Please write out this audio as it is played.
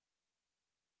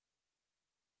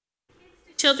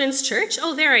Children's Church.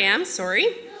 Oh, there I am, sorry.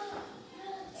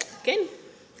 Good.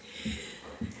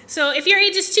 So if you're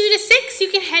ages 2 to 6, you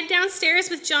can head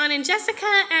downstairs with John and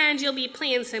Jessica, and you'll be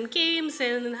playing some games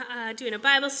and doing a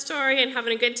Bible story and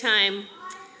having a good time.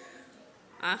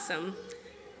 Awesome.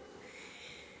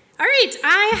 All right,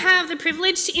 I have the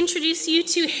privilege to introduce you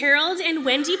to Harold and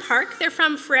Wendy Park. They're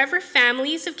from Forever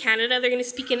Families of Canada. They're going to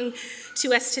speak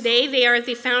to us today. They are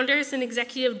the founders and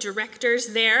executive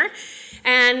directors there.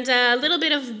 And a little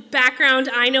bit of background,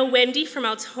 I know Wendy from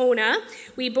Altona.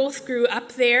 We both grew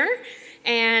up there.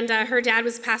 And her dad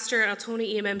was pastor at Altona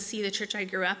EMMC, the church I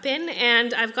grew up in.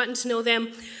 And I've gotten to know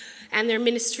them and their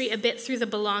ministry a bit through the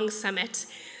Belong Summit,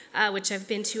 which I've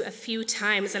been to a few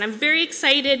times. And I'm very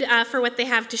excited for what they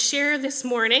have to share this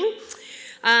morning.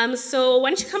 So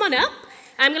why don't you come on up?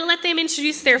 I'm going to let them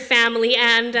introduce their family.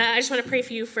 And I just want to pray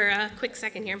for you for a quick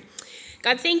second here.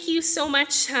 God, thank you so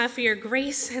much for your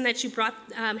grace and that you brought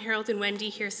Harold and Wendy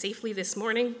here safely this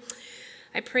morning.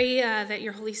 I pray that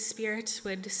your Holy Spirit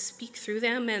would speak through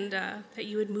them and that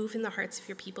you would move in the hearts of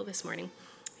your people this morning.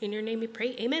 In your name we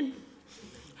pray, amen.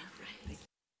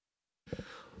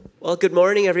 Well, good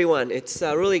morning, everyone. It's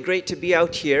really great to be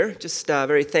out here. Just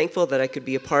very thankful that I could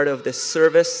be a part of this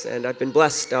service, and I've been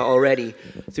blessed already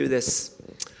through this.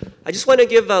 I just want to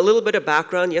give a little bit of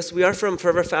background. Yes, we are from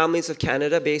Forever Families of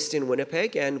Canada, based in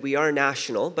Winnipeg, and we are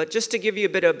national. But just to give you a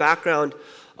bit of background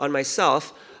on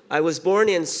myself, I was born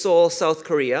in Seoul, South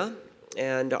Korea,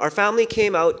 and our family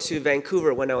came out to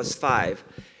Vancouver when I was 5.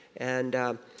 And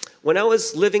when I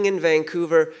was living in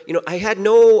Vancouver, I had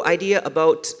no idea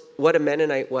about what a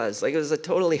Mennonite was. Like, it was a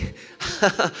totally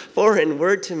foreign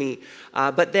word to me.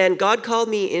 But then God called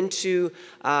me into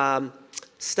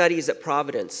studies at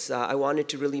Providence. I wanted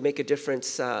to really make a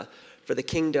difference for the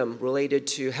kingdom related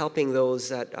to helping those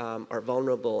that are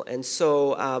vulnerable. And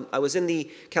so I was in the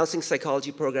counseling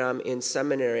psychology program in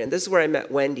seminary, and this is where I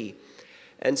met Wendy.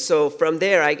 And so from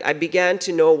there, I began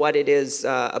to know what it is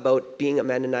about being a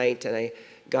Mennonite, and I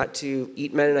got to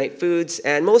eat Mennonite foods.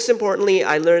 And most importantly,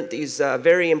 I learned these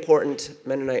very important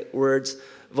Mennonite words,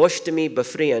 Voshtami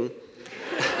Befrian,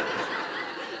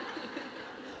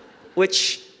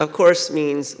 which of course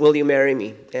means, will you marry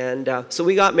me? And so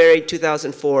we got married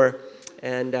 2004,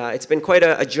 and it's been quite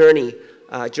a journey,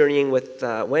 journeying with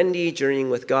Wendy, journeying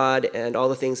with God, and all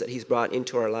the things that he's brought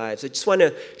into our lives. I just want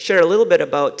to share a little bit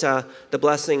about the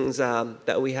blessings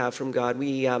that we have from God.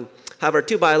 We have our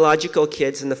 2 biological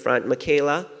kids in the front,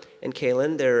 Michaela and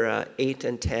Kaylin. They're 8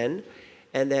 and 10.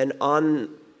 And then on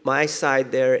my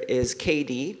side there is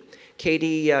Katie.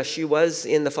 Katie, she was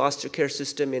in the foster care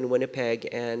system in Winnipeg,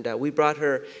 and we brought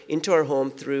her into our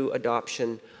home through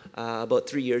adoption about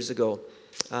 3 years ago.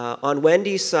 On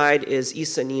Wendy's side is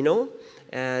Isa Nino,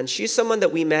 and she's someone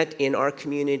that we met in our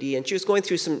community, and she was going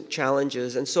through some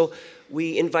challenges. And so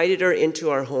we invited her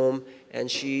into our home, and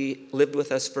she lived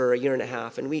with us for 1.5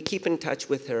 years, and we keep in touch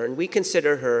with her, and we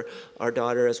consider her our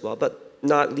daughter as well, but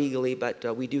not legally,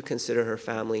 but we do consider her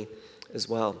family as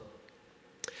well.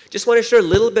 Just want to share a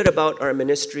little bit about our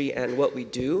ministry and what we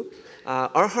do.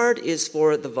 Our heart is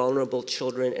for the vulnerable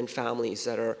children and families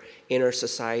that are in our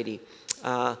society.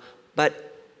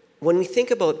 But when we think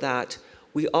about that,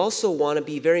 we also want to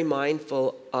be very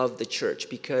mindful of the church,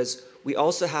 because we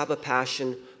also have a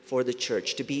passion for the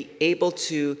church to be able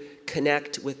to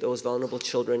connect with those vulnerable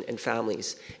children and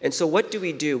families. And so what do?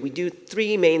 We do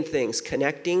 3 main things: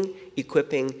 connecting,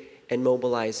 equipping, and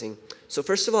mobilizing. So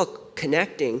first of all,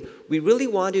 connecting, we really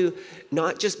want to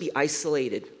not just be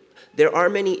isolated. There are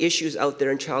many issues out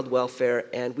there in child welfare,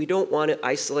 and we don't want to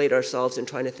isolate ourselves in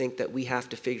trying to think that we have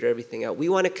to figure everything out. We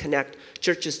want to connect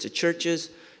churches to churches,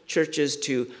 churches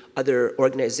to other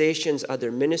organizations, other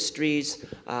ministries.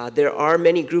 There are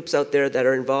many groups out there that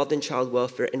are involved in child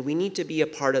welfare, and we need to be a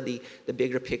part of the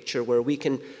bigger picture where we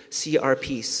can see our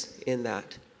piece in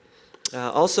that.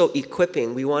 Also,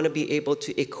 equipping. We want to be able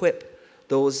to equip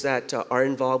those that are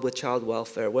involved with child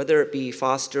welfare, whether it be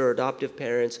foster or adoptive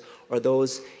parents or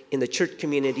those in the church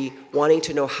community, wanting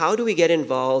to know, how do we get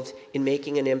involved in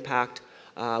making an impact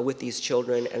with these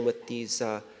children and with these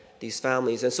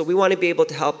families. And so we want to be able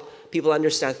to help people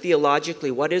understand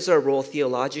theologically, what is our role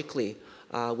theologically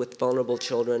with vulnerable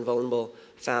children, vulnerable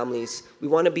families. We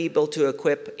want to be able to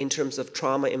equip in terms of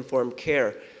trauma-informed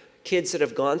care. Kids that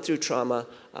have gone through trauma,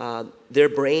 their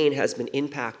brain has been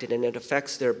impacted, and it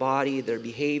affects their body, their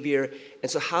behavior. And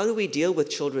so how do we deal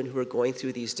with children who are going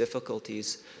through these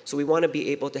difficulties? So we want to be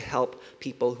able to help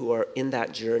people who are in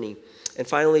that journey. And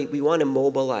finally, we want to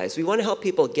mobilize. We want to help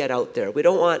people get out there. We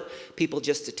don't want people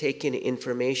just to take in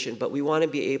information, but we want to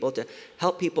be able to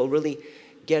help people really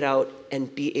get out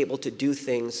and be able to do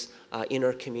things in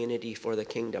our community for the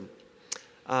kingdom.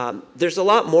 There's a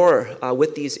lot more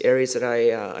with these areas that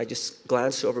I just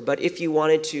glanced over. But if you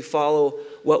wanted to follow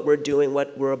what we're doing,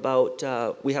 what we're about,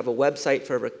 we have a website,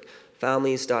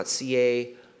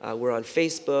 foreverfamilies.ca. We're on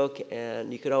Facebook,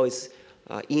 and you could always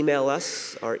email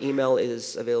us. Our email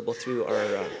is available through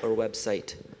our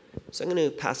website. So I'm going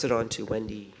to pass it on to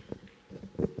Wendy.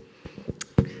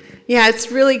 Yeah,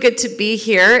 it's really good to be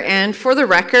here. And for the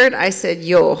record, I said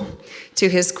yo to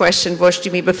his question, "Vos tu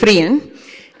me befrien?"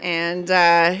 And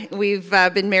we've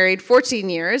been married 14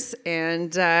 years,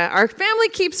 and our family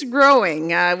keeps growing.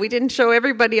 We didn't show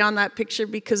everybody on that picture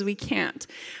because we can't.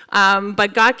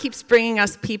 But God keeps bringing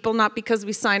us people, not because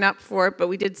we sign up for it, but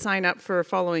we did sign up for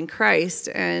following Christ.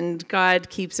 And God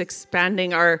keeps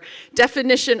expanding our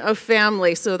definition of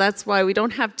family. So that's why we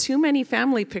don't have too many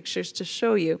family pictures to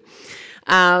show you.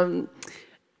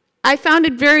 I found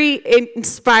it very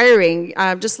inspiring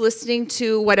just listening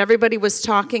to what everybody was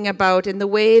talking about and the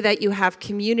way that you have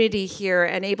community here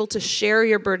and able to share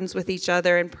your burdens with each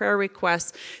other and prayer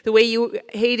requests. The way you,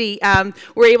 Haiti,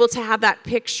 were able to have that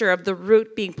picture of the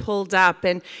root being pulled up.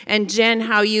 And Jen,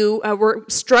 how you were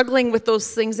struggling with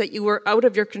those things that you were out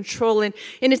of your control. And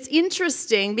it's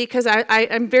interesting because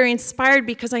I'm very inspired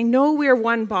because I know we're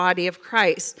one body of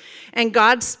Christ. And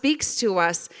God speaks to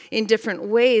us in different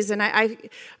ways. And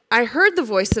I heard the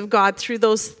voice of God through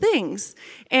those things.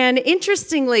 And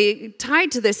interestingly, tied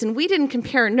to this, and we didn't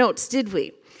compare notes, did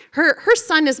we? Her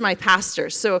son is my pastor,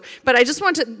 but I just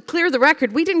want to clear the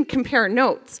record, we didn't compare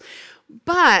notes.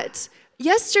 But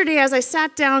yesterday, as I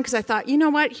sat down, because I thought, you know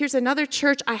what, here's another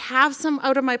church. I have some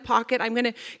out of my pocket. I'm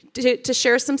going to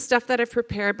share some stuff that I've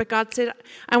prepared. But God said,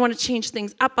 I want to change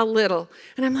things up a little.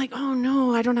 And I'm like, oh,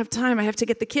 no, I don't have time. I have to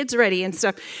get the kids ready and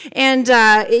stuff. And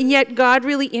yet God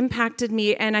really impacted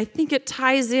me. And I think it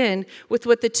ties in with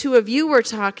what the two of you were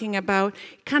talking about.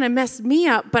 It kind of messed me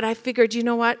up. But I figured, you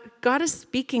know what, God is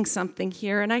speaking something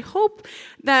here. And I hope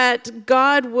that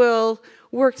God will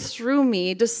work through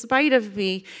me, despite of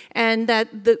me, and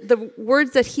that the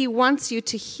words that he wants you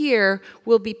to hear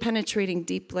will be penetrating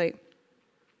deeply.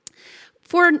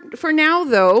 For now,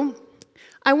 though,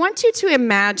 I want you to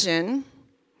imagine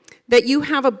that you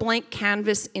have a blank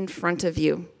canvas in front of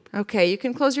you. Okay, you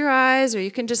can close your eyes, or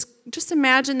you can just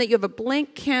imagine that you have a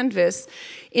blank canvas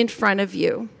in front of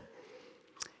you.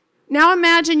 Now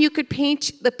imagine you could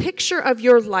paint the picture of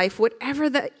your life, whatever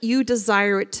that you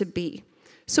desire it to be.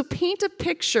 So paint a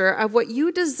picture of what you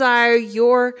desire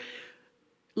your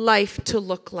life to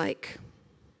look like.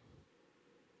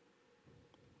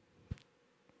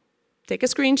 Take a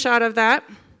screenshot of that.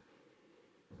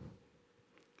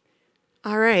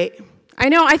 All right.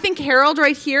 I think Harold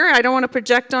right here, I don't want to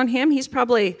project on him. He's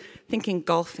probably thinking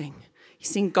golfing.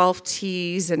 He's seeing golf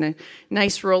tees and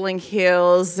nice rolling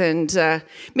hills. And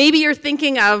maybe you're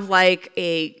thinking of like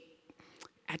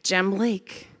at Gem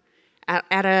Lake.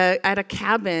 At a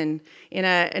cabin in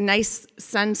a nice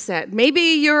sunset. Maybe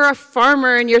you're a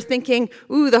farmer and you're thinking,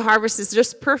 ooh, the harvest is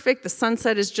just perfect, the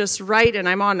sunset is just right, and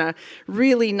I'm on a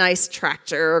really nice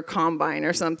tractor or combine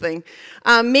or something.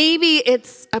 Maybe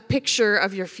it's a picture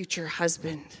of your future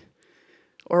husband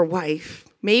or wife.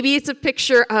 Maybe it's a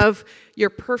picture of your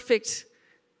perfect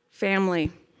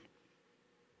family.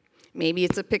 Maybe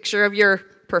it's a picture of your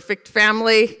perfect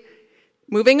family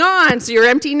moving on, so you're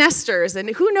empty nesters, and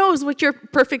who knows what your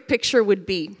perfect picture would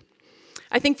be.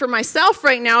 I think for myself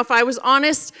right now, if I was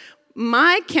honest,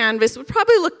 my canvas would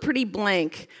probably look pretty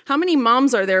blank. How many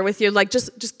moms are there with you? Like,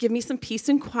 just give me some peace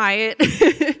and quiet.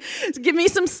 Give me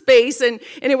some space, and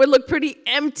it would look pretty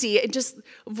empty and just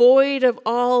void of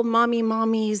all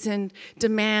mommies and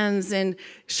demands and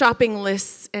shopping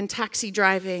lists and taxi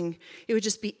driving. It would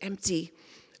just be empty.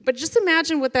 But just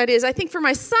imagine what that is. I think for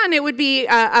my son, it would be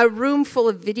a room full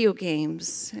of video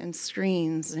games and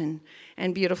screens and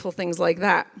beautiful things like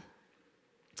that.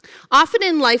 Often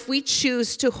in life, we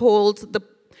choose to hold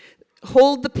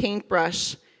the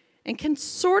paintbrush and can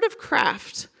sort of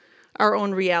craft our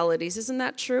own realities. Isn't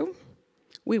that true?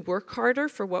 We work harder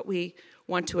for what we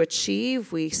want to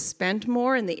achieve. We spend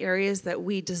more in the areas that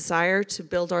we desire to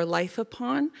build our life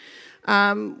upon.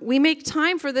 We make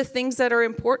time for the things that are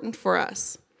important for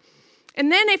us. And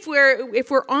then if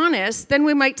we're honest, then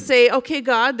we might say, okay,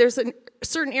 God, there's a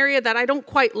certain area that I don't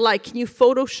quite like. Can you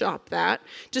Photoshop that?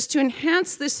 Just to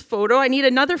enhance this photo, I need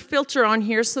another filter on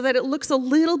here so that it looks a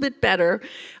little bit better.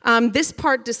 This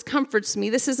part discomforts me.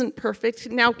 This isn't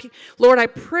perfect. Now, Lord, I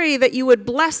pray that you would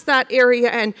bless that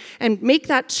area and make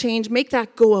that change, make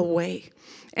that go away.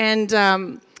 And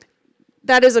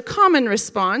that is a common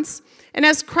response. And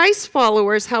as Christ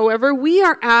followers, however, we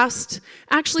are asked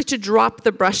actually to drop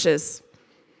the brushes.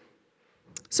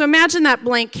 So imagine that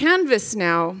blank canvas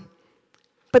now.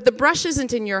 But the brush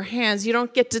isn't in your hands. You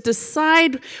don't get to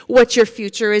decide what your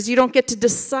future is. You don't get to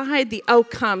decide the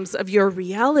outcomes of your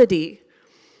reality.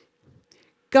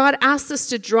 God asks us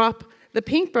to drop the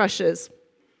paintbrushes.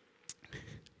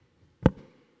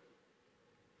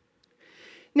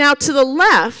 Now, to the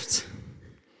left,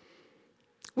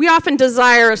 we often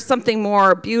desire something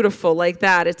more beautiful like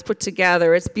that. It's put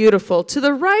together, it's beautiful. To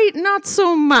the right, not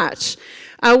so much.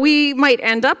 We might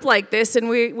end up like this, and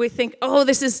we think, oh,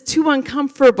 this is too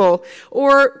uncomfortable.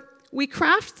 Or we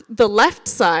craft the left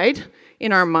side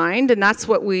in our mind, and that's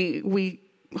what we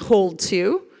hold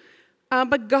to.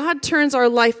 But God turns our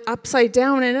life upside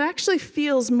down, and it actually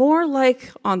feels more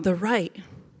like on the right.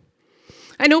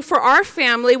 I know for our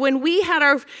family, when we had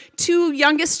our two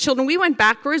youngest children, we went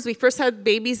backwards. We first had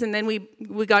babies, and then we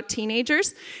got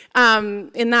teenagers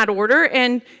in that order.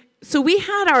 And so we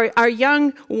had our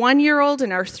young 1-year-old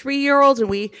and our 3-year-old, and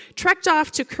we trekked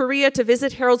off to Korea to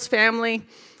visit Harold's family.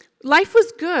 Life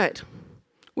was good.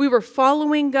 We were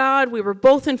following God. We were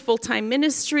both in full-time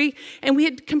ministry, and we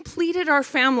had completed our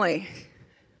family.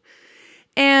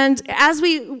 And as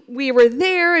we were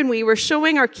there and we were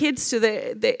showing our kids to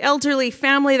the elderly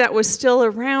family that was still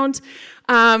around,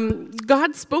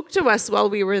 God spoke to us while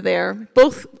we were there.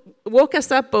 Both woke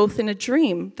us up both in a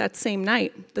dream that same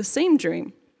night, the same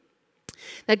dream.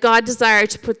 That God desired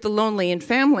to put the lonely in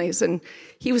families, and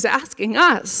he was asking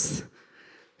us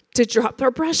to drop our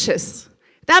brushes.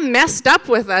 That messed up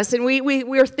with us, and we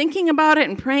were thinking about it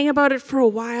and praying about it for a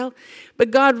while, but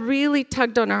God really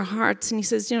tugged on our hearts, and he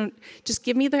says, just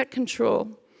give me that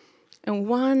control. And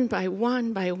one by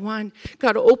one by one,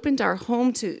 God opened our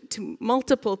home to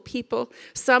multiple people,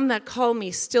 some that call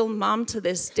me still mom to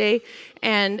this day,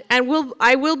 and I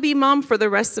will be mom for the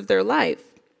rest of their life.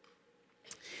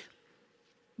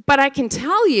 But I can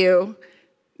tell you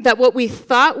that what we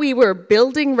thought we were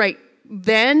building right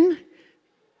then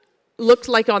looked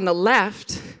like on the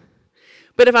left.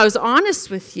 But if I was honest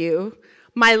with you,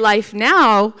 my life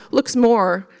now looks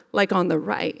more like on the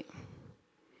right.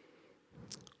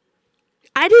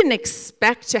 I didn't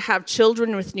expect to have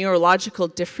children with neurological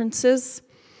differences,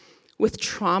 with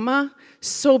trauma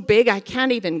so big I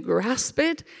can't even grasp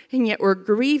it, and yet we're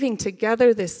grieving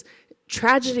together this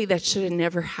tragedy that should have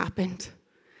never happened.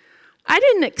 I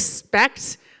didn't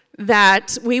expect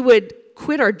that we would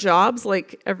quit our jobs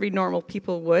like every normal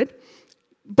people would.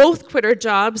 Both quit our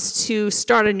jobs to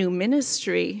start a new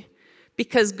ministry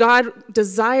because God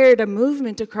desired a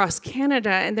movement across Canada,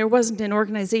 and there wasn't an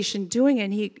organization doing it.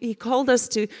 And he called us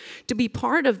to be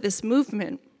part of this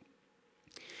movement.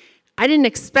 I didn't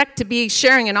expect to be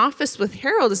sharing an office with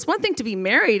Harold. It's one thing to be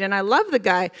married, and I love the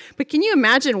guy, but can you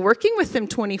imagine working with him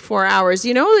 24 hours?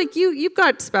 Like you've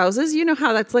got spouses, you know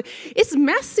how that's like. It's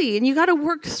messy, and you got to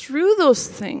work through those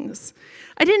things.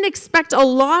 I didn't expect a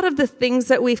lot of the things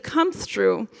that we've come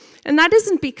through, and that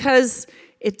isn't because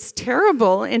it's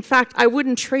terrible. In fact, I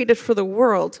wouldn't trade it for the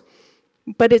world,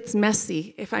 but it's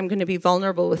messy if I'm going to be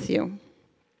vulnerable with you.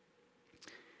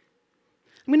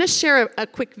 I'm going to share a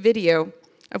quick video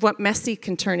of what messy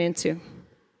can turn into.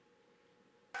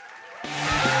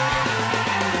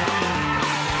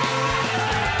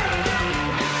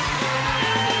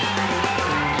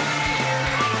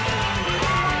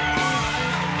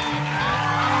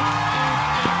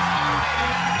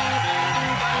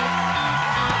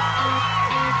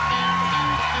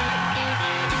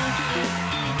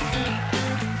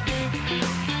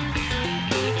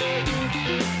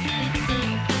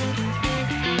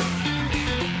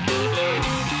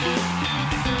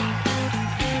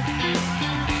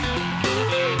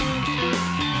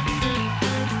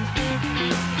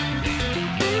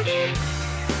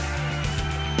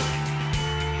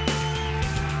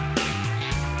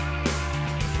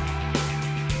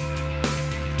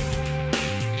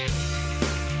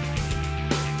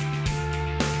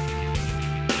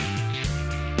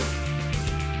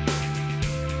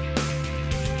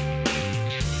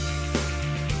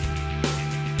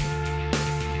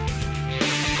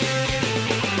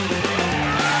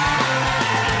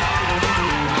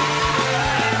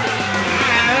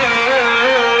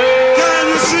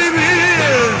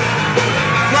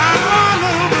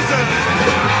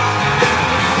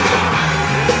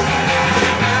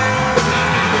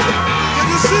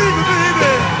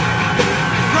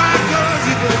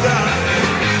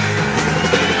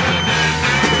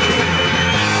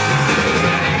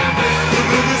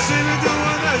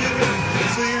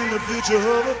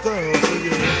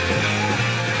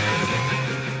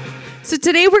 So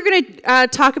today we're going to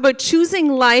talk about choosing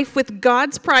life with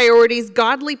God's priorities,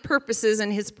 godly purposes,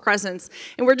 and his presence.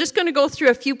 And we're just going to go through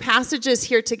a few passages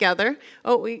here together.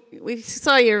 Oh, we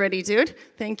saw you already, dude.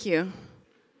 Thank you.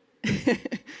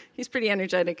 He's pretty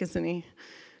energetic, isn't he?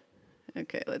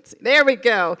 Okay, let's see. There we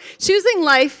go. Choosing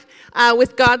life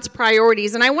with God's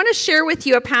priorities. And I want to share with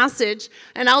you a passage,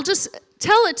 and I'll just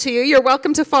tell it to you. You're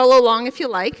welcome to follow along if you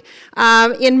like.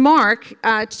 In Mark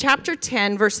chapter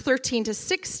 10, verse 13 to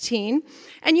 16.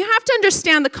 And you have to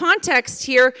understand the context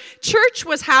here. Church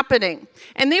was happening,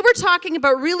 and they were talking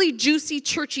about really juicy,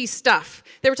 churchy stuff.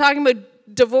 They were talking about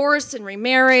divorce and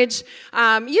remarriage,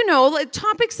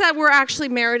 topics that were actually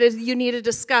merited you need to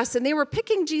discuss. And they were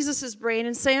picking Jesus's brain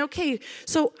and saying, okay,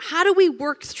 so how do we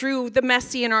work through the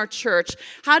messy in our church?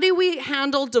 How do we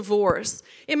handle divorce?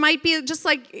 It might be just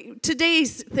like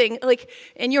today's thing,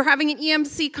 and you're having an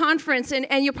EMC conference,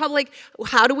 and you're probably like,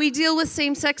 how do we deal with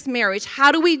same-sex marriage?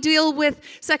 How do we deal with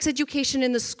sex education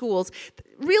in the schools?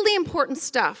 Really important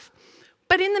stuff.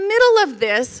 But in the middle of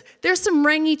this, there's some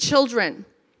rangy children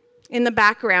in the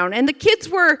background. And the kids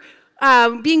were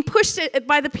being pushed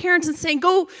by the parents and saying,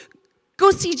 go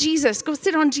see Jesus. Go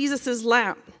sit on Jesus'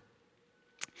 lap.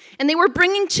 And they were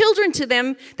bringing children to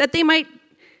them that they might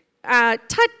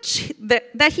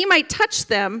that he might touch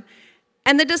them.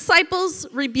 And the disciples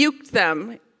rebuked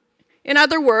them. In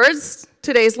other words,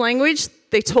 today's language,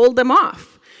 they told them off.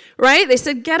 Right? They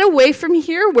said, get away from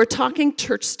here. We're talking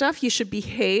church stuff. You should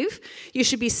behave. You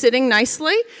should be sitting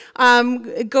nicely.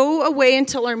 Go away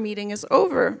until our meeting is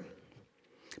over.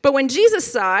 But when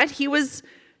Jesus saw it, he was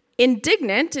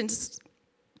indignant, in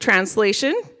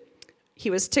translation.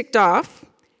 He was ticked off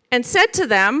and said to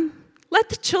them, let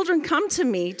the children come to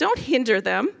me. Don't hinder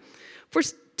them, for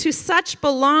to such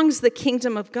belongs the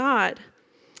kingdom of God.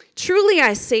 Truly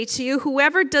I say to you,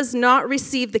 whoever does not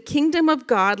receive the kingdom of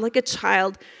God like a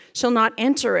child shall not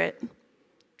enter it.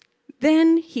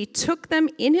 Then he took them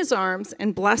in his arms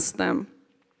and blessed them,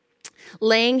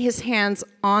 laying his hands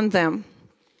on them.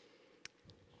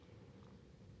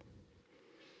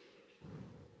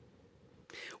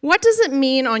 What does it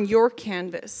mean on your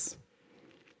canvas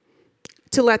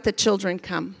to let the children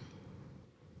come?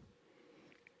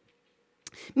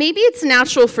 Maybe it's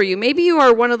natural for you. Maybe you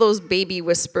are one of those baby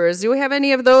whisperers. Do we have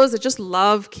any of those that just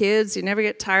love kids? You never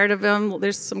get tired of them. Well,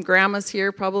 there's some grandmas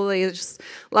here probably that just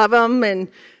love them and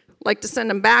like to send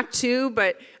them back too.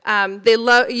 But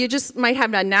you just might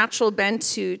have a natural bent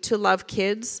to love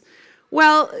kids.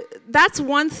 Well, that's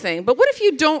one thing. But what if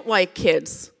you don't like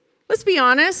kids? Let's be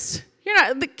honest.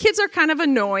 The kids are kind of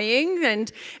annoying.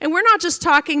 And we're not just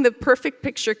talking the perfect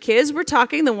picture kids. We're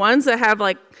talking the ones that have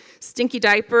stinky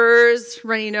diapers,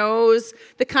 runny nose,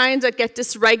 the kinds that get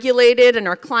dysregulated and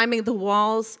are climbing the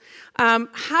walls.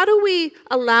 How do we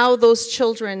allow those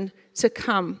children to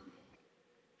come?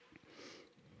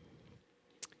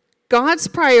 God's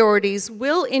priorities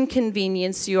will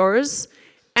inconvenience yours,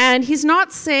 and he's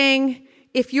not saying,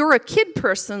 if you're a kid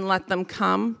person, let them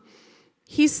come.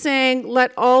 He's saying,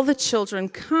 let all the children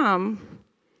come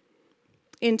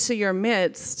into your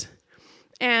midst.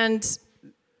 And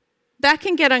that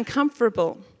can get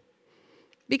uncomfortable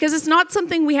because it's not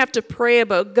something we have to pray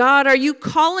about. God, are you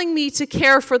calling me to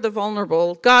care for the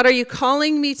vulnerable? God, are you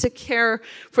calling me to care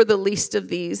for the least of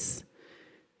these?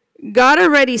 God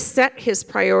already set his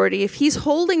priority. If he's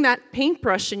holding that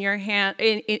paintbrush in your hand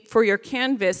for your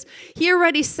canvas, he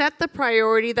already set the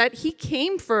priority that he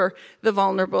came for the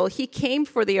vulnerable. He came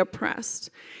for the oppressed.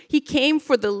 He came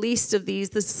for the least of these,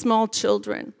 the small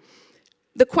children.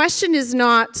 The question is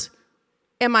not,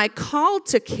 am I called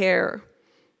to care?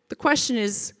 The question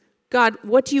is, God,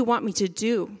 what do you want me to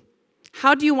do?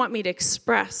 How do you want me to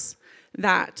express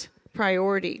that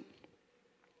priority?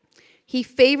 He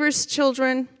favors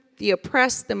children, the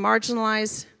oppressed, the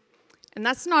marginalized, and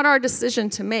that's not our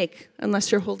decision to make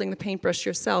unless you're holding the paintbrush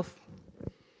yourself.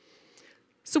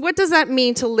 So what does that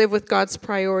mean to live with God's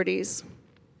priorities?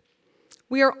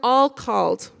 We are all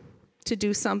called to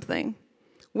do something.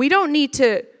 We don't need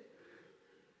to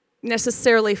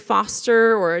necessarily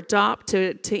foster or adopt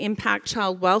to impact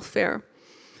child welfare.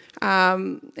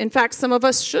 In fact, some of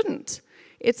us shouldn't.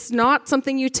 It's not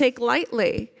something you take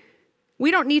lightly.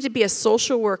 We don't need to be a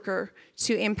social worker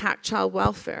to impact child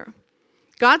welfare.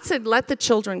 God said, let the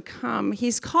children come.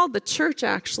 He's called the church,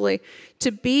 actually,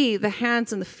 to be the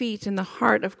hands and the feet and the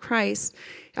heart of Christ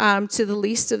to the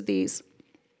least of these.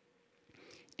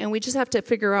 And we just have to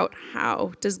figure out,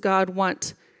 how does God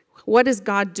want? What is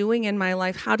God doing in my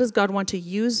life? How does God want to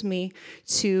use me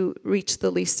to reach the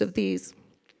least of these?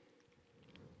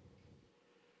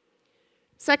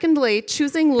 Secondly,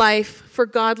 choosing life for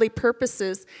godly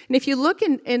purposes. And if you look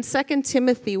in 2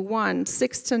 Timothy 1,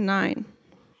 6-9, I'm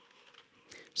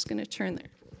just going to turn there.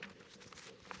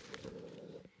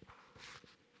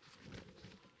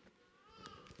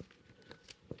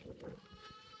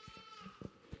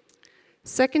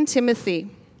 Second Timothy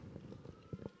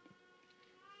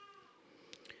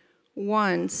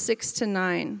 1,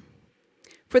 6-9.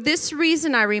 For this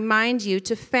reason I remind you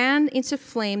to fan into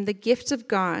flame the gift of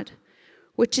God,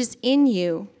 which is in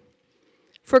you.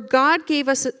 For God gave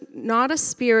us not a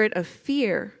spirit of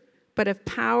fear, but of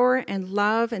power and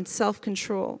love and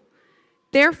self-control.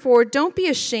 Therefore, don't be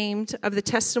ashamed of the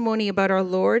testimony about our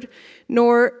Lord,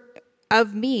 nor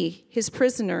of me, his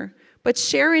prisoner, but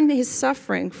share in his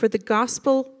suffering for the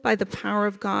gospel by the power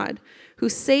of God, who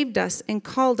saved us and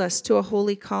called us to a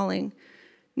holy calling,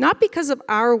 not because of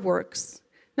our works,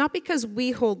 not because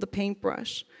we hold the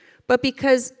paintbrush, but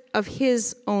because of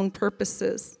his own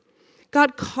purposes.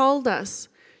 God called us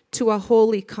to a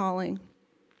holy calling,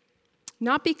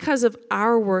 not because of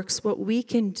our works, what we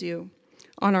can do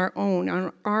on our own,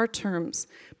 on our terms,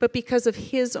 but because of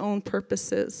his own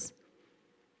purposes.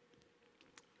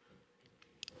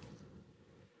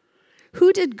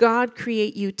 Who did God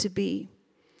create you to be?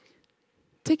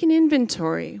 Take an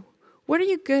inventory. What are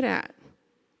you good at?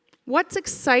 What's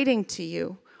exciting to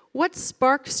you? What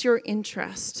sparks your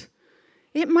interest?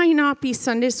 It might not be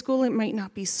Sunday school. It might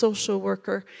not be social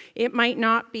worker. It might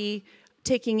not be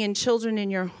taking in children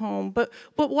in your home. But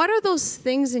what are those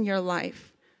things in your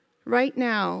life right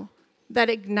now that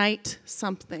ignite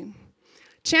something?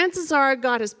 Chances are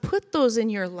God has put those in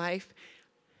your life.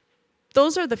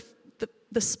 Those are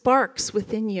the sparks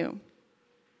within you.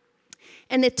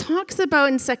 And it talks about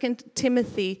in 2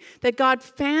 Timothy that God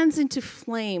fans into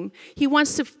flame. He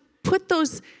wants to put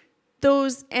those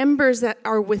embers that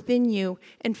are within you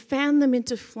and fan them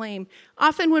into flame.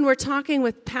 Often when we're talking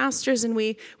with pastors, and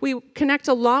we connect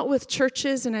a lot with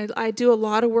churches, and I do a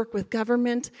lot of work with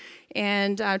government,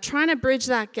 and trying to bridge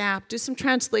that gap, do some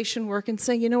translation work and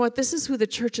say, you know what, this is who the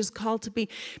church is called to be.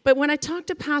 But when I talk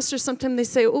to pastors, sometimes they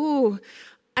say, oh,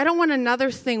 I don't want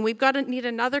another thing. We've got to need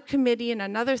another committee and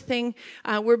another thing.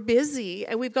 We're busy,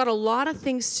 and we've got a lot of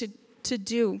things to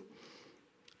do.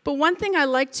 But one thing I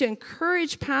like to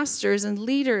encourage pastors and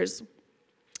leaders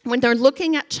when they're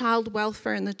looking at child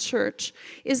welfare in the church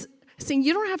is saying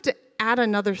you don't have to add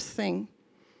another thing.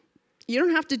 You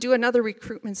don't have to do another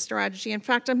recruitment strategy. In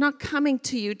fact, I'm not coming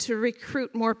to you to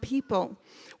recruit more people.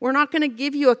 We're not going to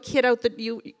give you a kid out that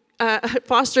you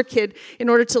foster kid in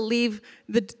order to leave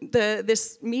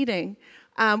this meeting.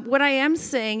 What I am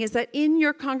saying is that in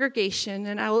your congregation,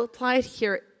 and I will apply it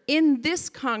here, in this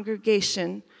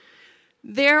congregation,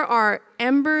 there are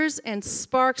embers and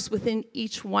sparks within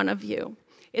each one of you.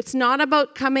 It's not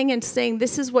about coming and saying,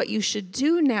 this is what you should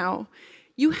do now.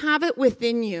 You have it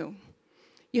within you.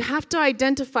 You have to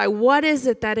identify what is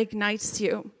it that ignites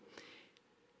you.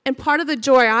 And part of the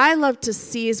joy I love to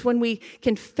see is when we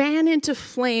can fan into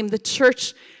flame the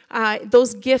church,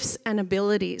 those gifts and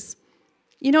abilities.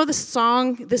 You know the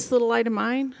song, This Little Light of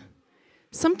Mine?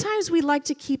 Sometimes we like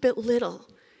to keep it little.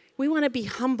 We want to be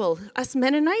humble. Us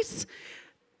Mennonites,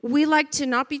 we like to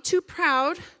not be too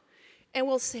proud, and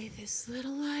we'll say, this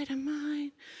little light of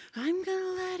mine, I'm going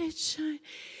to let it shine.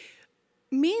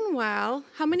 Meanwhile,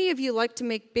 how many of you like to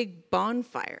make big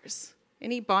bonfires?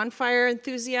 Any bonfire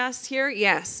enthusiasts here?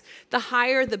 Yes. The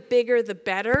higher, the bigger, the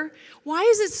better. Why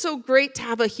is it so great to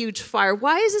have a huge fire?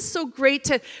 Why is it so great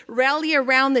to rally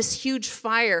around this huge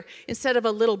fire instead of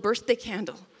a little birthday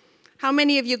candle? How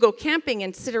many of you go camping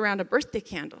and sit around a birthday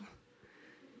candle?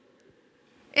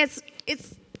 It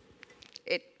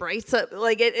brights up,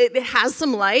 like it has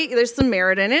some light. There's some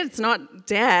merit in it. It's not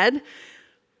dead.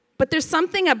 But there's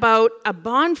something about a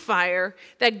bonfire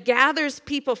that gathers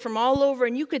people from all over,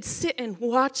 and you could sit and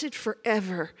watch it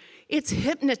forever. It's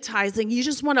hypnotizing. You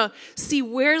just want to see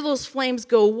where those flames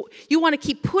go. You want to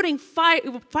keep putting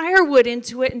firewood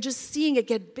into it and just seeing it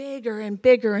get bigger and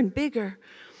bigger and bigger.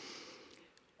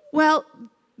 Well,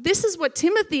 this is what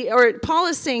Paul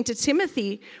is saying to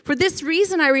Timothy. For this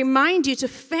reason, I remind you to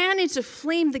fan into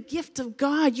flame the gift of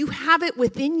God. You have it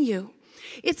within you.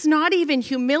 It's not even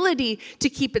humility to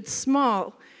keep it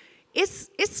small. It's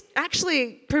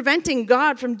actually preventing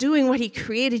God from doing what he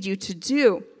created you to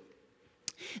do.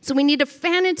 So we need to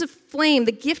fan into flame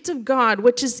the gift of God,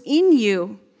 which is in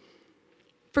you.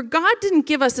 For God didn't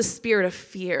give us a spirit of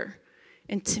fear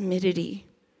and timidity.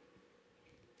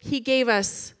 He gave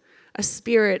us a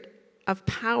spirit of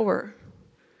power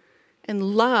and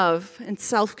love and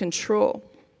self-control.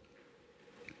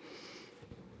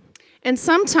 And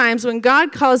sometimes when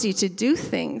God calls you to do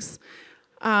things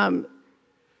and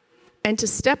to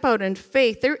step out in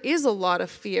faith, there is a lot of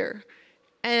fear.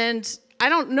 And I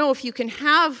don't know if you can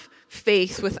have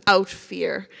faith without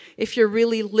fear, if you're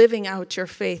really living out your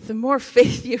faith. The more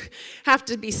faith you have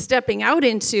to be stepping out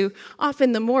into,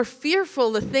 often the more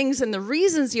fearful the things and the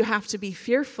reasons you have to be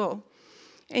fearful.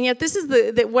 And yet this is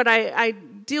what I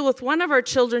deal with one of our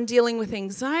children dealing with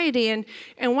anxiety, and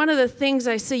one of the things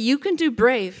I say, you can do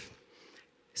brave.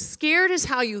 Scared is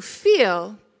how you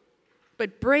feel,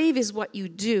 but brave is what you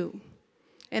do.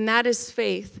 And that is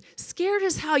faith. Scared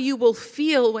is how you will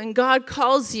feel when God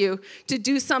calls you to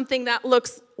do something that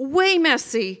looks way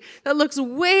messy, that looks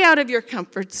way out of your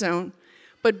comfort zone.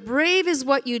 But brave is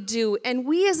what you do. And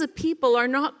we as a people are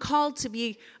not called to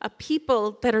be a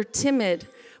people that are timid,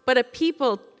 but a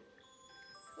people,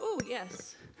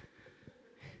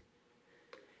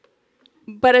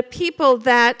 but a people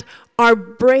that are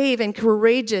brave and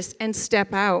courageous and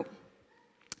step out.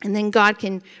 And then God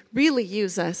can really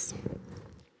use us.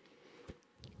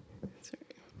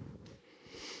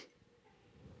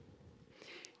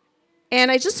 And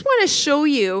I just want to show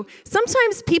you,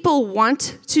 sometimes people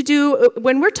want to do,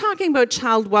 when we're talking about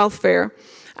child welfare,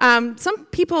 some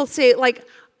people say, like,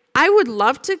 I would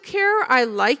love to care, I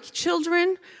like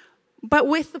children, but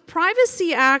with the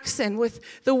Privacy Acts and with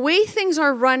the way things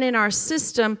are run in our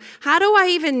system, how do I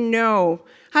even know?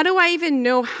 How do I even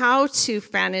know how to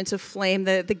fan into flame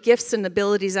the gifts and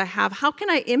abilities I have? How can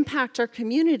I impact our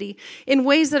community in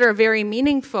ways that are very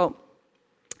meaningful?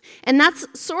 And that's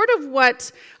sort of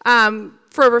what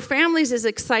Forever Families is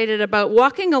excited about,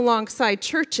 walking alongside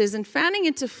churches and fanning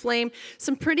into flame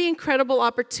some pretty incredible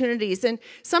opportunities. And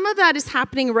some of that is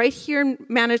happening right here in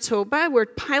Manitoba. We're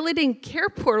piloting Care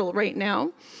Portal right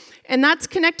now. And that's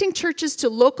connecting churches to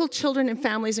local children and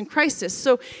families in crisis.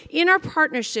 So in our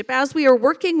partnership, as we are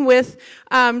working with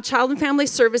Child and Family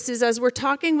Services, as we're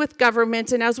talking with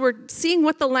government, and as we're seeing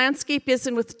what the landscape is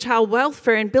and with child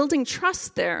welfare and building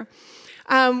trust there,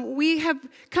 we have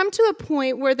come to a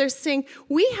point where they're saying,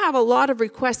 we have a lot of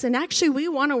requests, and actually we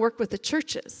want to work with the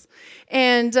churches.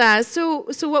 And so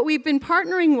what we've been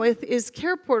partnering with is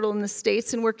Care Portal in the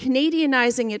States, and we're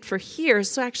Canadianizing it for here.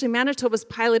 So actually Manitoba's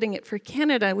piloting it for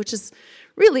Canada, which is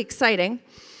really exciting.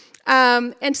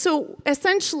 And so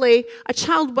essentially, a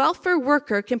child welfare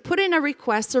worker can put in a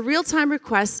request, a real-time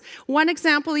request. One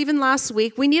example, even last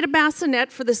week, we need a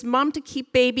bassinet for this mom to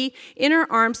keep baby in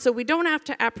her arms so we don't have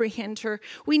to apprehend her.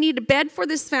 We need a bed for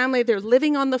this family. They're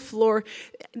living on the floor.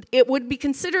 It would be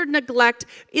considered neglect.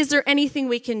 Is there anything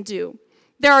we can do?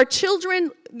 There are children,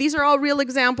 these are all real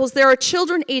examples, there are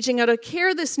children aging out of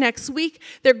care this next week.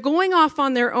 They're going off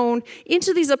on their own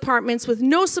into these apartments with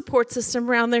no support system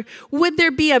around there. Would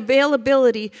there be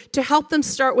availability to help them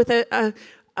start with a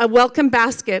welcome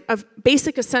basket of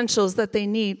basic essentials that they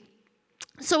need?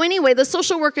 So anyway, the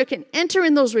social worker can enter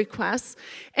in those requests,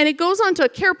 and it goes onto a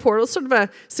Care Portal, sort of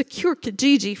a secure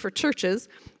Kijiji for churches.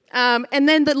 And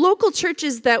then the local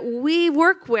churches that we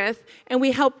work with and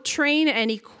we help train and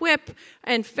equip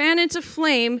and fan into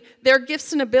flame their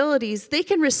gifts and abilities, they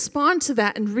can respond to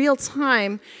that in real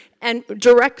time and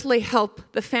directly help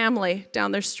the family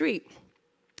down their street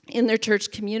in their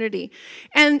church community.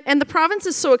 And the province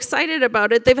is so excited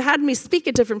about it. They've had me speak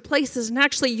at different places, and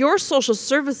actually your social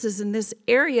services in this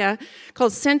area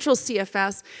called Central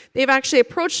CFS, they've actually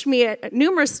approached me at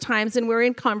numerous times, and we're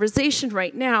in conversation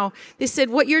right now. They said,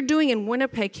 what you're doing in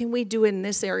Winnipeg, can we do it in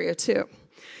this area too?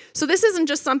 So this isn't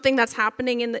just something that's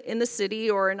happening in the city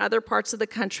or in other parts of the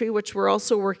country, which we're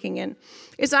also working in.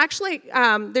 It's actually,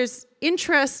 there's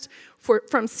interest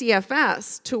from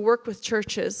CFS to work with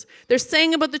churches. They're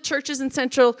saying about the churches in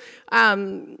central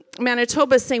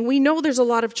Manitoba, saying, we know there's a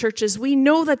lot of churches. We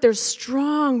know that there's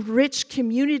strong, rich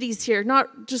communities here, not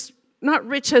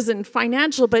rich as in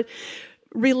financial, but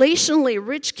relationally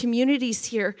rich communities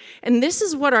here. And this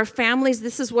is what our families,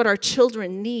 this is what our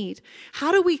children need.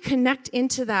 How do we connect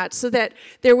into that so that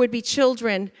there would be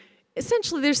children?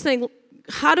 Essentially, they're saying,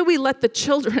 how do we let the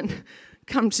children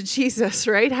come to Jesus,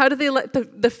 right? How do they let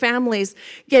the families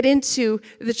get into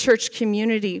the church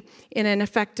community in an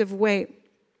effective way?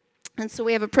 And so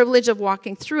we have a privilege of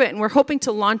walking through it, and we're hoping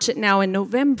to launch it now in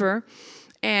November.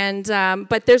 And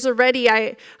but there's already,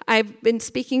 I've been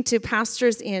speaking to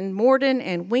pastors in Morden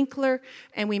and Winkler,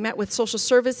 and we met with social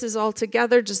services all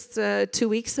together just 2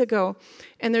 weeks ago.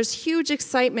 And there's huge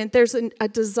excitement. There's a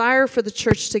desire for the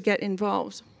church to get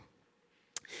involved.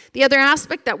 The other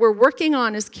aspect that we're working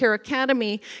on is Care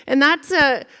Academy, and that's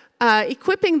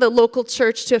equipping the local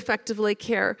church to effectively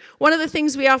care. One of the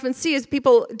things we often see is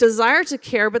people desire to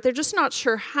care, but they're just not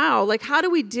sure how. Like, how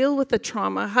do we deal with the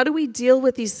trauma? How do we deal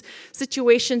with these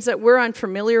situations that we're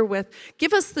unfamiliar with?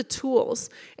 Give us the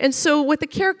tools. And so what the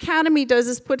Care Academy does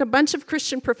is put a bunch of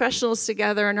Christian professionals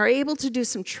together and are able to do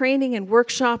some training and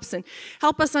workshops and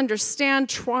help us understand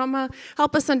trauma,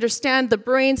 help us understand the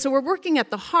brain. So we're working at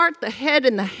the heart, the head,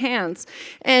 and the hands,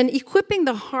 and equipping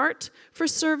the heart for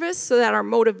service so that our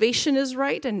motivation motivation is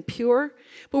right and pure.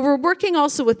 But we're working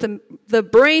also with the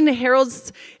brain.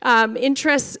 Harold's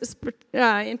interests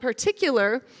in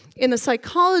particular in the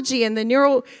psychology and the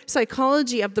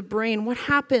neuropsychology of the brain. What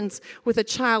happens with a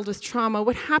child with trauma?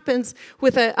 What happens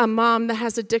with a mom that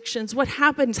has addictions? What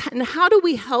happens, and how do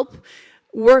we help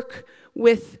work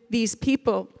with these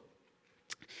people?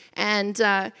 And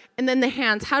then the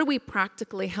hands, how do we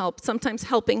practically help? Sometimes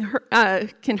helping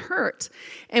can hurt,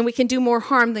 and we can do more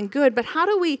harm than good, but how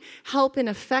do we help in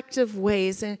effective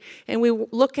ways? And we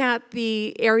look at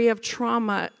the area of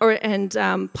trauma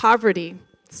and poverty.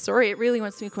 Sorry, it really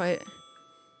wants me quiet.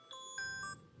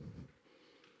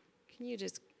 Can you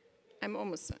just, I'm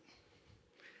almost done.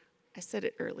 I said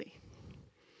it early.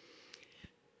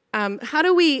 How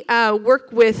do we work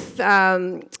with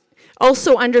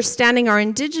also understanding our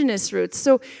Indigenous roots?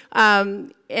 So,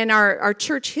 and our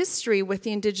church history with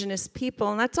the Indigenous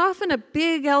people, and that's often a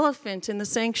big elephant in the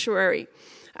sanctuary.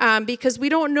 Because we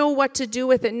don't know what to do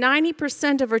with it.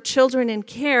 90% of our children in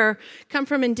care come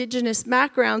from Indigenous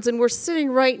backgrounds, and we're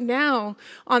sitting right now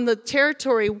on the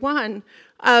territory one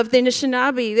of the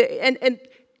Anishinaabe.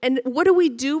 And what do we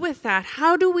do with that?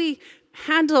 How do we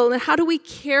handle and how do we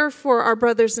care for our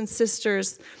brothers and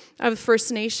sisters of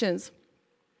First Nations?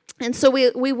 And so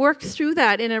we work through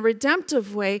that in a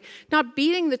redemptive way, not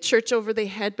beating the church over the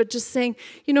head, but just saying,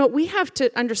 we have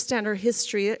to understand our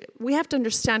history. We have to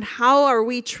understand how are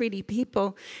we treating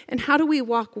people, and how do we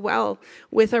walk well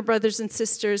with our brothers and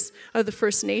sisters of the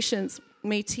First Nations,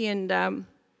 Métis,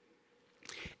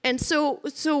 and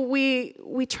so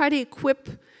we try to equip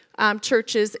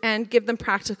churches and give them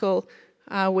practical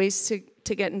ways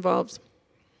to get involved.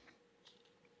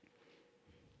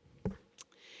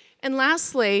 And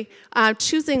lastly,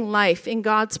 choosing life in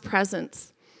God's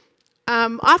presence.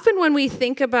 Often when we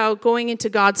think about going into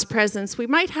God's presence, we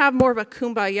might have more of a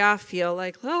kumbaya feel,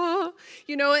 like,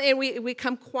 and we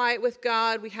come quiet with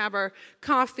God. We have our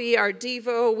coffee, our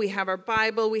devo, we have our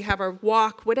Bible, we have our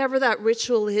walk, whatever that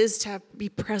ritual is to be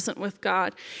present with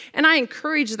God. And I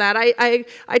encourage that.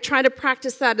 I try to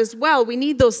practice that as well. We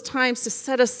need those times to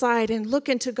set aside and look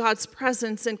into God's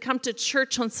presence and come to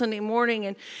church on Sunday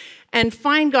morning and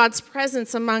find God's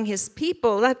presence among his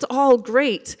people. That's all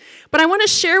great. But I want to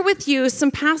share with you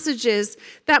some passages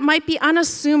that might be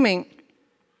unassuming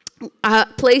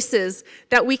places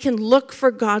that we can look for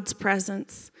God's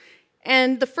presence.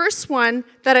 And the first one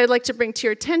that I'd like to bring to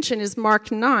your attention is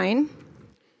Mark 9.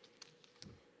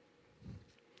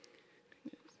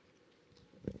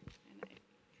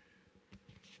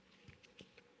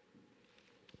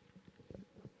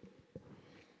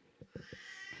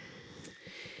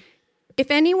 If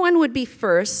anyone would be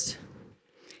first,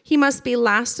 he must be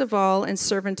last of all and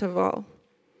servant of all.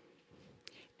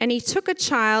 And he took a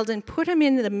child and put him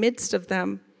in the midst of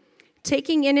them.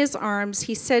 Taking in his arms,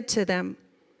 he said to them,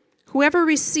 "Whoever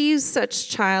receives such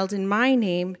child in my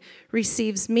name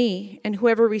receives me, and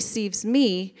whoever receives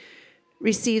me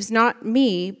receives not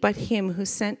me, but him who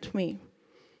sent me."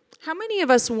 How many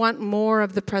of us want more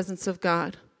of the presence of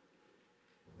God?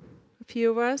 A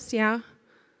few of us, yeah.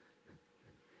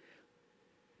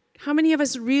 How many of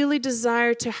us really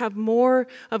desire to have more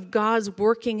of God's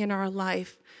working in our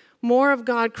life? More of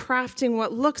God crafting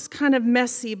what looks kind of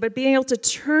messy, but being able to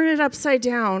turn it upside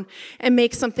down and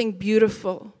make something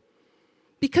beautiful.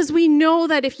 Because we know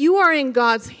that if you are in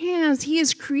God's hands, he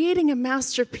is creating a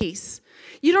masterpiece.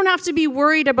 You don't have to be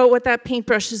worried about what that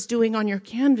paintbrush is doing on your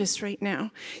canvas right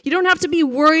now. You don't have to be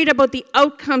worried about the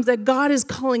outcomes that God is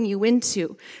calling you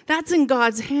into. That's in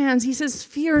God's hands. He says,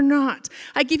 "Fear not.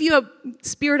 I give you a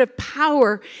spirit of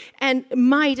power and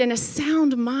might and a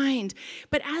sound mind."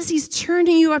 But as he's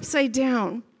turning you upside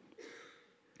down,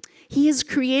 he is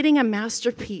creating a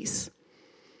masterpiece.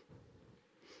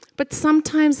 But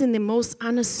sometimes in the most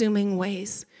unassuming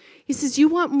ways. He says, "You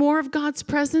want more of God's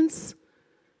presence?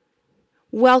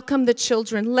 Welcome the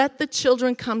children. Let the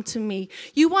children come to me.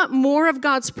 You want more of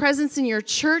God's presence in your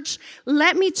church?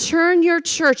 Let me turn your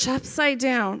church upside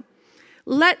down.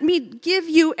 Let me give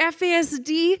you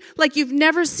FASD like you've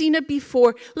never seen it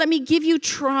before. Let me give you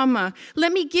trauma.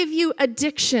 Let me give you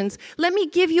addictions. Let me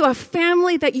give you a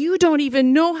family that you don't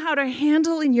even know how to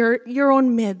handle in your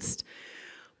own midst.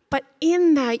 But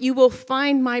in that, you will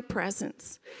find my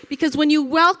presence. Because when you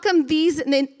welcome these in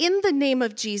the name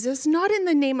of Jesus, not in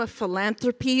the name of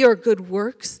philanthropy or good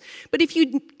works, but if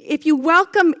you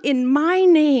welcome in my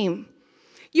name,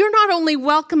 you're not only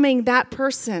welcoming that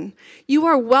person, you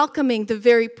are welcoming the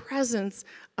very presence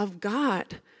of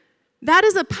God. That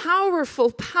is a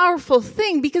powerful, powerful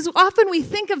thing, because often we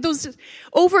think of those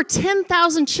over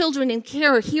 10,000 children in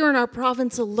care here in our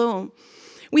province alone.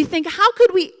 We think, how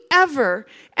could we ever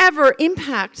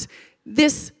impact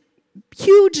this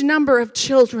huge number of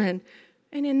children?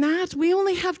 And in that, we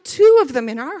only have 2 of them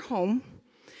in our home.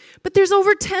 But there's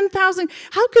over 10,000.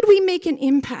 How could we make an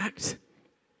impact?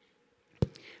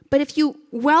 But if you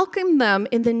welcome them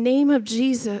in the name of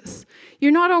Jesus,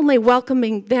 you're not only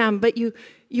welcoming them, but you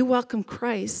welcome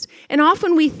Christ. And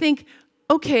often we think,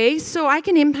 okay, so I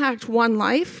can impact 1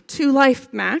 life, 2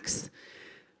 life max.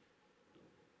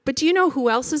 But do you know who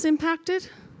else is impacted?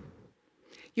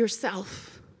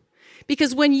 Yourself.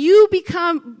 Because when you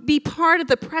be part of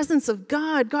the presence of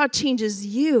God, God changes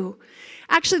you.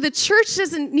 Actually, the church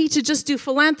doesn't need to just do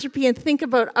philanthropy and think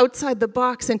about outside the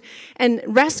box and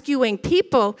rescuing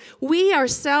people. We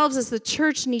ourselves as the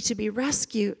church need to be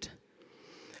rescued.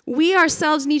 We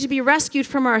ourselves need to be rescued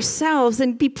from ourselves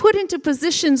and be put into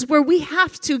positions where we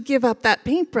have to give up that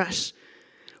paintbrush.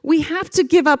 We have to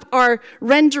give up our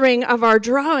rendering of our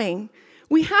drawing.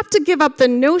 We have to give up the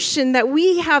notion that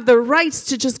we have the rights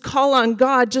to just call on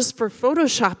God just for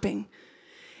photoshopping.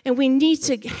 And we need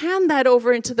to hand that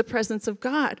over into the presence of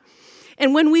God.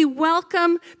 And when we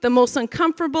welcome the most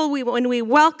uncomfortable, when we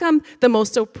welcome the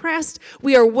most oppressed,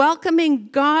 we are welcoming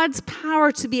God's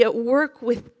power to be at work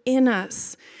within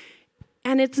us.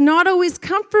 And it's not always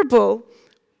comfortable,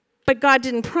 but God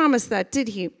didn't promise that, did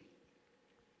he?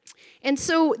 And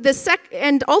so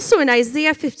and also in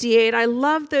Isaiah 58, I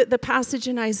love the passage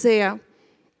in Isaiah.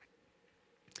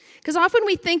 Because often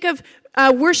we think of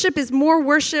worship is more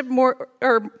worship,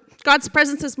 or God's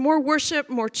presence is more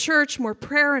worship, more church, more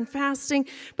prayer and fasting.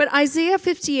 But Isaiah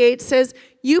 58 says,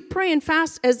 you pray and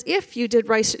fast as if you did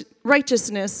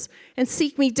righteousness, and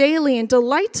seek me daily and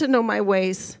delight to know my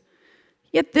ways.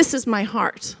 Yet this is my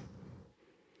heart.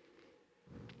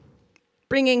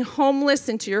 Bringing homeless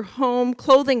into your home,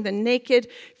 clothing the naked,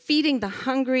 feeding the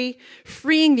hungry,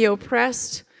 freeing the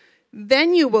oppressed.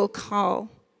 Then you will call,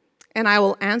 and I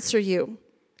will answer you.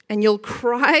 And you'll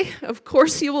cry. Of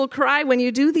course you will cry when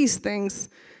you do these things.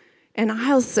 And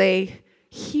I'll say,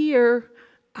 here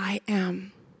I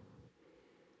am.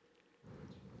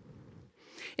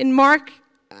 In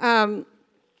Matthew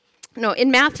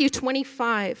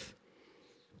 25,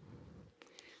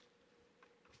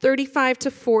 35 to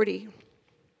 40.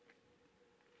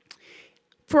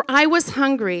 For I was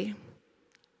hungry,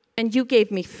 and you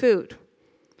gave me food.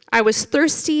 I was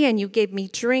thirsty, and you gave me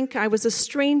drink. I was a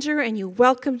stranger, and you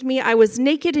welcomed me. I was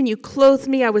naked, and you clothed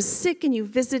me. I was sick, and you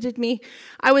visited me.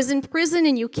 I was in prison,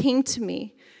 and you came to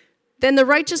me. Then the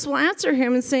righteous will answer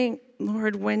him and say,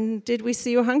 Lord, when did we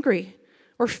see you hungry,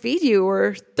 or feed you,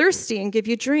 or thirsty, and give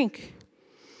you drink?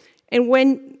 And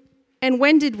when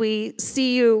did we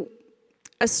see you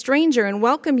a stranger and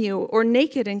welcome you, or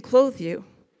naked and clothe you?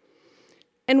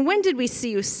 And when did we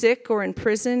see you sick or in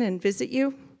prison and visit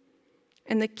you?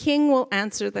 And the king will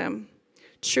answer them,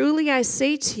 truly I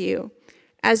say to you,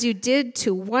 as you did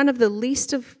to one of the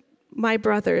least of my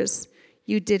brothers,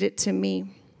 you did it to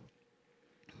me.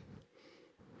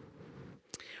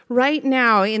 Right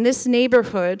now, in this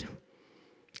neighborhood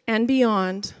and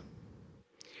beyond,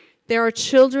 there are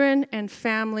children and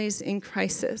families in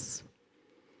crisis.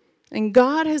 And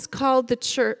God has called the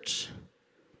church,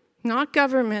 not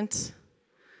government,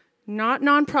 not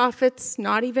nonprofits,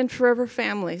 not even Forever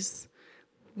Families.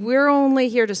 We're only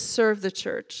here to serve the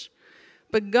church.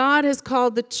 But God has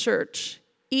called the church,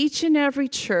 each and every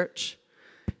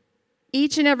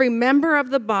member of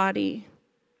the body,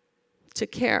 to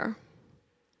care.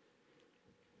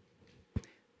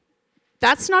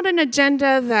 That's not an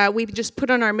agenda that we just put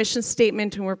on our mission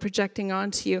statement and we're projecting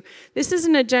onto you. This is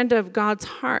an agenda of God's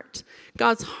heart.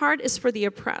 God's heart is for the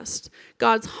oppressed.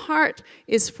 God's heart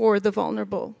is for the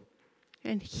vulnerable.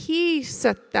 And he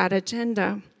set that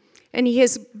agenda. And he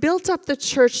has built up the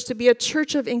church to be a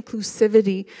church of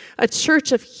inclusivity, a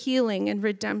church of healing and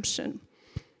redemption.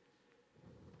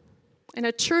 And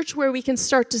a church where we can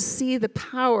start to see the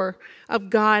power of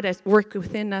God at work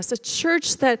within us. A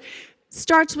church that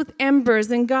starts with embers,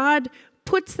 and God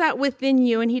puts that within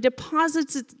you, and he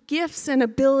deposits its gifts and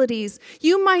abilities.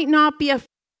 You might not be a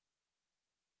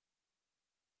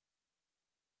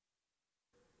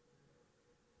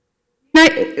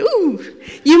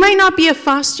You might not be a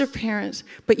foster parent,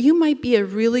 but you might be a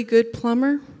really good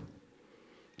plumber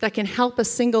that can help a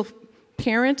single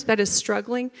parent that is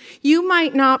struggling. You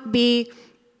might not be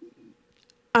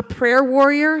a prayer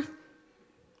warrior,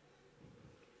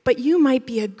 but you might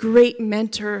be a great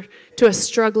mentor to a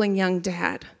struggling young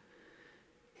dad.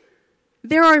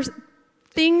 There are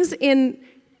things in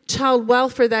child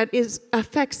welfare that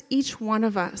affects each one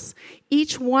of us.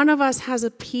 Each one of us has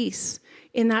a piece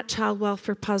in that child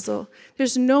welfare puzzle.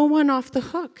 There's no one off the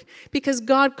hook because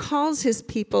God calls his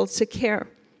people to care.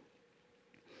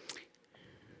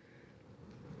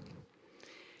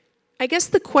 I guess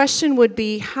the question would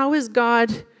be, how is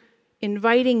God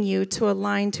inviting you to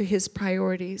align to his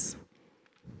priorities?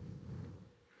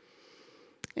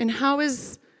 And how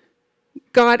is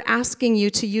God asking you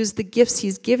to use the gifts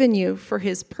he's given you for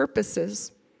his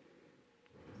purposes?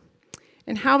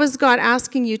 And how is God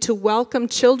asking you to welcome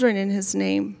children in his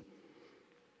name?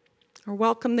 Or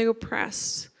welcome the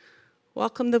oppressed,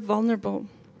 welcome the vulnerable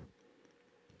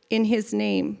in his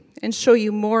name, and show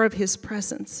you more of his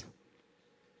presence?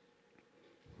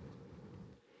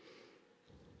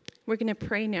 We're going to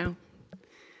pray now.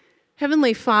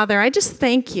 Heavenly Father, I just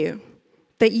thank you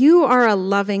that you are a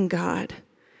loving God.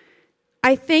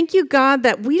 I thank you, God,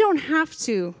 that we don't have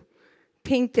to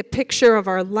paint the picture of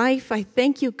our life. I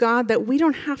thank you, God, that we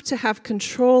don't have to have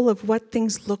control of what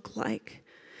things look like.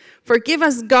 Forgive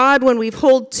us, God, when we've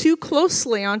held too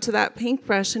closely onto that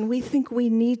paintbrush and we think we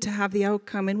need to have the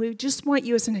outcome and we just want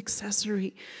you as an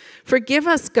accessory. Forgive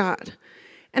us, God.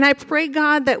 And I pray,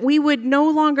 God, that we would no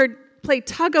longer play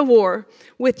tug-of-war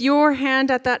with your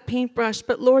hand at that paintbrush,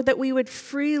 but Lord, that we would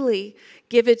freely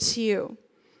give it to you.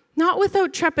 Not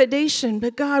without trepidation,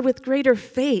 but God, with greater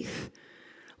faith.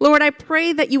 Lord, I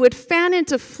pray that you would fan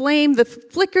into flame the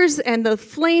flickers and the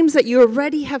flames that you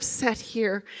already have set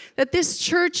here, that this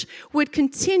church would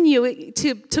continue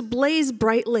to blaze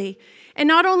brightly, and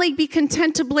not only be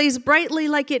content to blaze brightly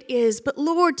like it is, but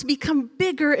Lord, to become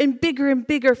bigger and bigger and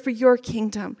bigger for your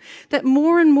kingdom, that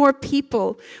more and more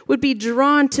people would be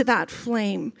drawn to that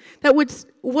flame, that would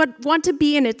want to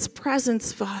be in its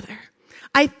presence, Father.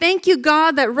 I thank you,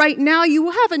 God, that right now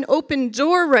you have an open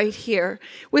door right here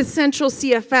with Central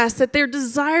CFS, that they're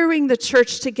desiring the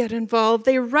church to get involved.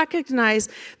 They recognize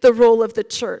the role of the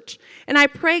church. And I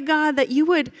pray, God, that you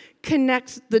would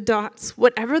connect the dots,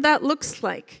 whatever that looks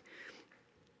like.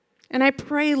 And I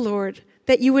pray, Lord,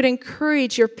 that you would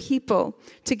encourage your people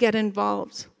to get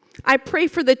involved. I pray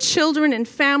for the children and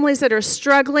families that are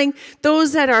struggling,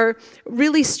 those that are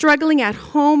really struggling at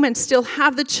home and still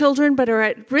have the children but are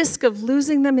at risk of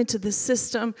losing them into the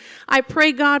system. I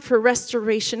pray, God, for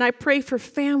restoration. I pray for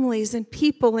families and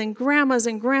people and grandmas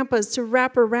and grandpas to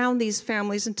wrap around these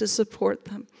families and to support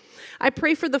them. I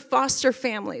pray for the foster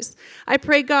families. I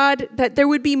pray, God, that there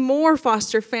would be more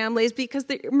foster families because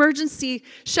the emergency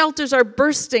shelters are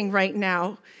bursting right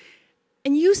now.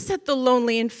 And you set the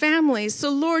lonely in families. So,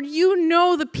 Lord, you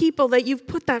know the people that you've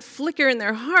put that flicker in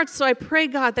their hearts. So I pray,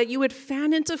 God, that you would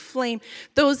fan into flame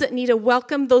those that need to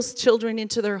welcome those children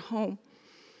into their home.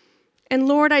 And,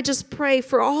 Lord, I just pray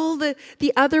for all the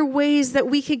other ways that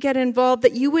we could get involved,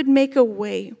 that you would make a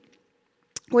way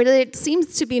where there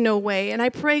seems to be no way. And I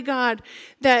pray, God,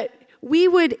 that we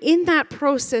would, in that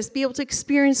process, be able to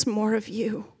experience more of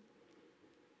you.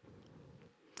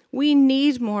 We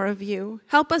need more of you.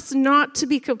 Help us not to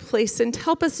be complacent.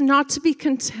 Help us not to be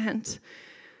content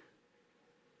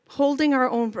holding our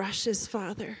own brushes,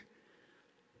 Father.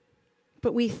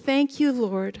 But we thank you,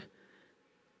 Lord,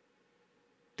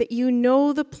 that you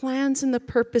know the plans and the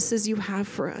purposes you have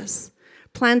for us.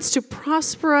 Plans to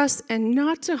prosper us and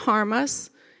not to harm us,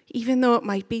 even though it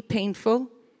might be painful.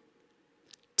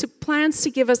 To plans to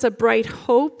give us a bright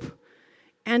hope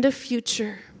and a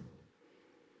future.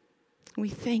 We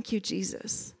thank you,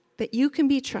 Jesus, that you can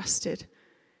be trusted.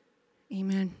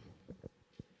 Amen.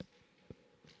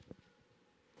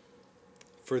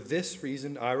 For this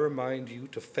reason, I remind you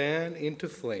to fan into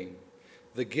flame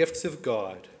the gifts of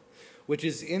God, which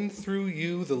is in through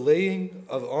you the laying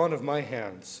on of my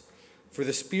hands. For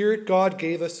the Spirit God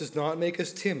gave us does not make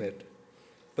us timid,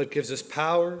 but gives us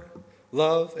power,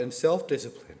 love, and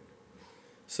self-discipline.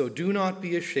 So do not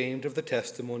be ashamed of the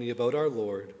testimony about our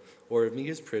Lord or of me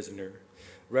as prisoner.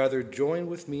 Rather, join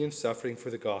with me in suffering for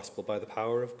the gospel by the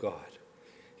power of God.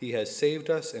 He has saved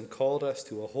us and called us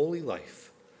to a holy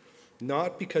life,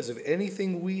 not because of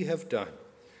anything we have done,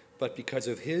 but because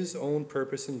of his own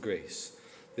purpose and grace.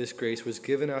 This grace was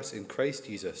given us in Christ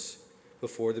Jesus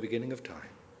before the beginning of time.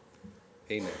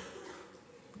 Amen.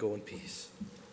 Go in peace.